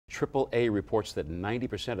AAA reports that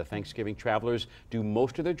 90% of Thanksgiving travelers do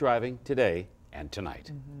most of their driving today and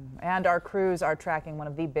tonight. And our crews are tracking one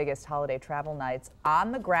of the biggest holiday travel nights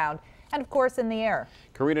on the ground and, of course, in the air.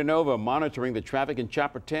 Karina Nova monitoring the traffic in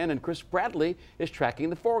Chopper 10, and Chris Bradley is tracking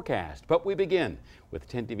the forecast. But we begin with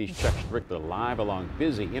 10 TV's Chuck Strickler live along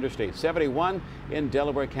busy Interstate 71 in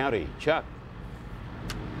Delaware County. Chuck.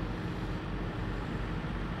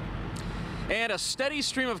 And a steady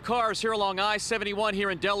stream of cars here along I-71 here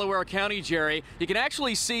in Delaware County, Jerry. You can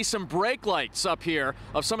actually see some brake lights up here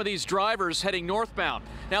of some of these drivers heading northbound.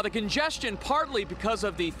 Now, the congestion partly because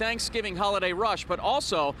of the Thanksgiving holiday rush, but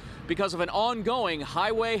also because of an ongoing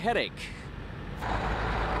highway headache.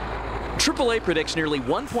 AAA predicts nearly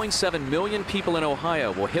 1.7 million people in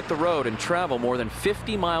Ohio will hit the road and travel more than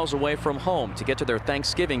 50 miles away from home to get to their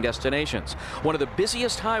Thanksgiving destinations. One of the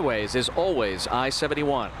busiest highways is always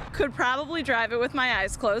I-71. Could probably drive it with my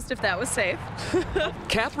eyes closed if that was safe.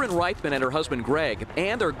 Catherine Reithman and her husband Greg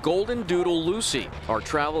and their golden doodle Lucy are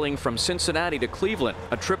traveling from Cincinnati to Cleveland,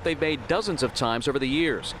 a trip they've made dozens of times over the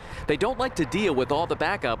years. They don't like to deal with all the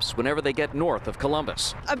backups whenever they get north of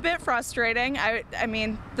Columbus. A bit frustrating. I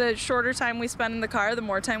mean, the shorter time we spend in the car, the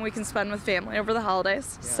more time we can spend with family over the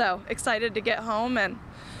holidays. Yeah. So excited to get home,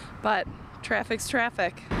 but traffic's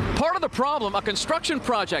traffic. Part of the problem, a construction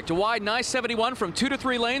project to widen I-71 from 2 to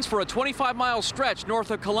 3 lanes for a 25-mile stretch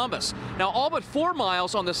north of Columbus. Now, all but 4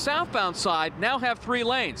 miles on the southbound side now have 3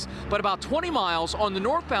 lanes, but about 20 miles on the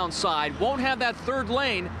northbound side won't have that 3rd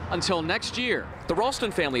lane until next year. The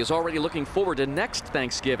Ralston family is already looking forward to next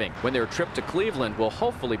Thanksgiving, when their trip to Cleveland will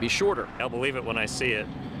hopefully be shorter. I'll believe it when I see it.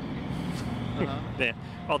 Yeah,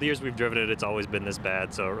 all the years we've driven it, it's always been this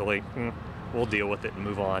bad, so really, we'll deal with it and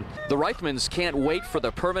move on. The Reithmans can't wait for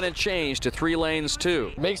the permanent change to 3 lanes,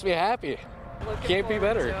 too. Makes me happy. Can't be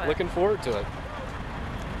better. Looking forward to it.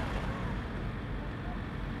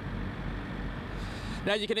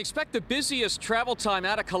 Now, you can expect the busiest travel time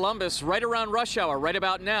out of Columbus right around rush hour, right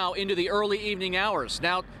about now, into the early evening hours.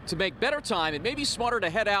 Now, to make better time, it may be smarter to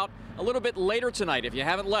head out a little bit later tonight if you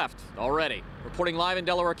haven't left already. Reporting live in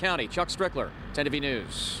Delaware County, Chuck Strickler, 10 TV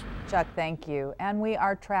News. Chuck, thank you. And we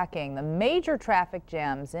are tracking the major traffic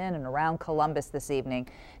jams in and around Columbus this evening.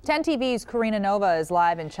 10 TV's Karina Nova is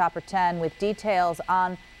live in Chopper 10 with details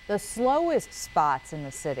on the slowest spots in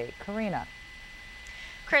the city. Karina.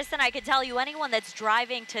 Chris, and I can tell you anyone that's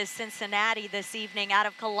driving to Cincinnati this evening out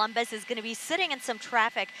of Columbus is going to be sitting in some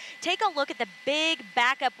traffic. Take a look at the big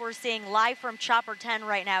backup we're seeing live from Chopper 10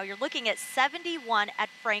 right now. You're looking at 71 at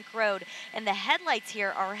Frank Road, and the headlights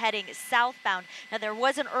here are heading southbound. Now, there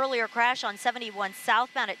was an earlier crash on 71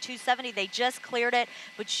 southbound at 270. They just cleared it,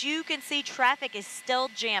 but you can see traffic is still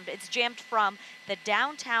jammed. It's jammed from the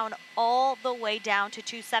downtown all the way down to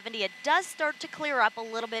 270. It does start to clear up a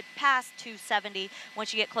little bit past 270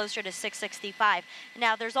 once you get closer to 665.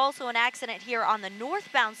 Now, there's also an accident here on the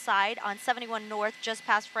northbound side on 71 North just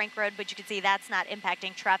past Frank Road, but you can see that's not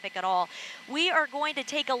impacting traffic at all. We are going to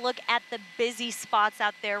take a look at the busy spots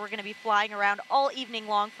out there. We're going to be flying around all evening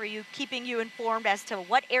long for you, keeping you informed as to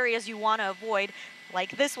what areas you want to avoid,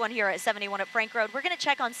 like this one here at 71 at Frank Road. We're going to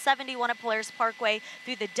check on 71 at Polaris Parkway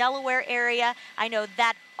through the Delaware area. I know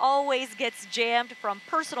that always gets jammed from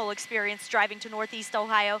personal experience driving to Northeast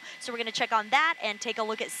Ohio. So we're going to check on that and take a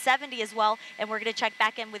look at 70 as well. And we're going to check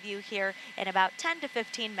back in with you here in about 10 to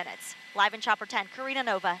 15 minutes. Live in Chopper 10, Karina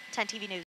Nova, 10 TV News.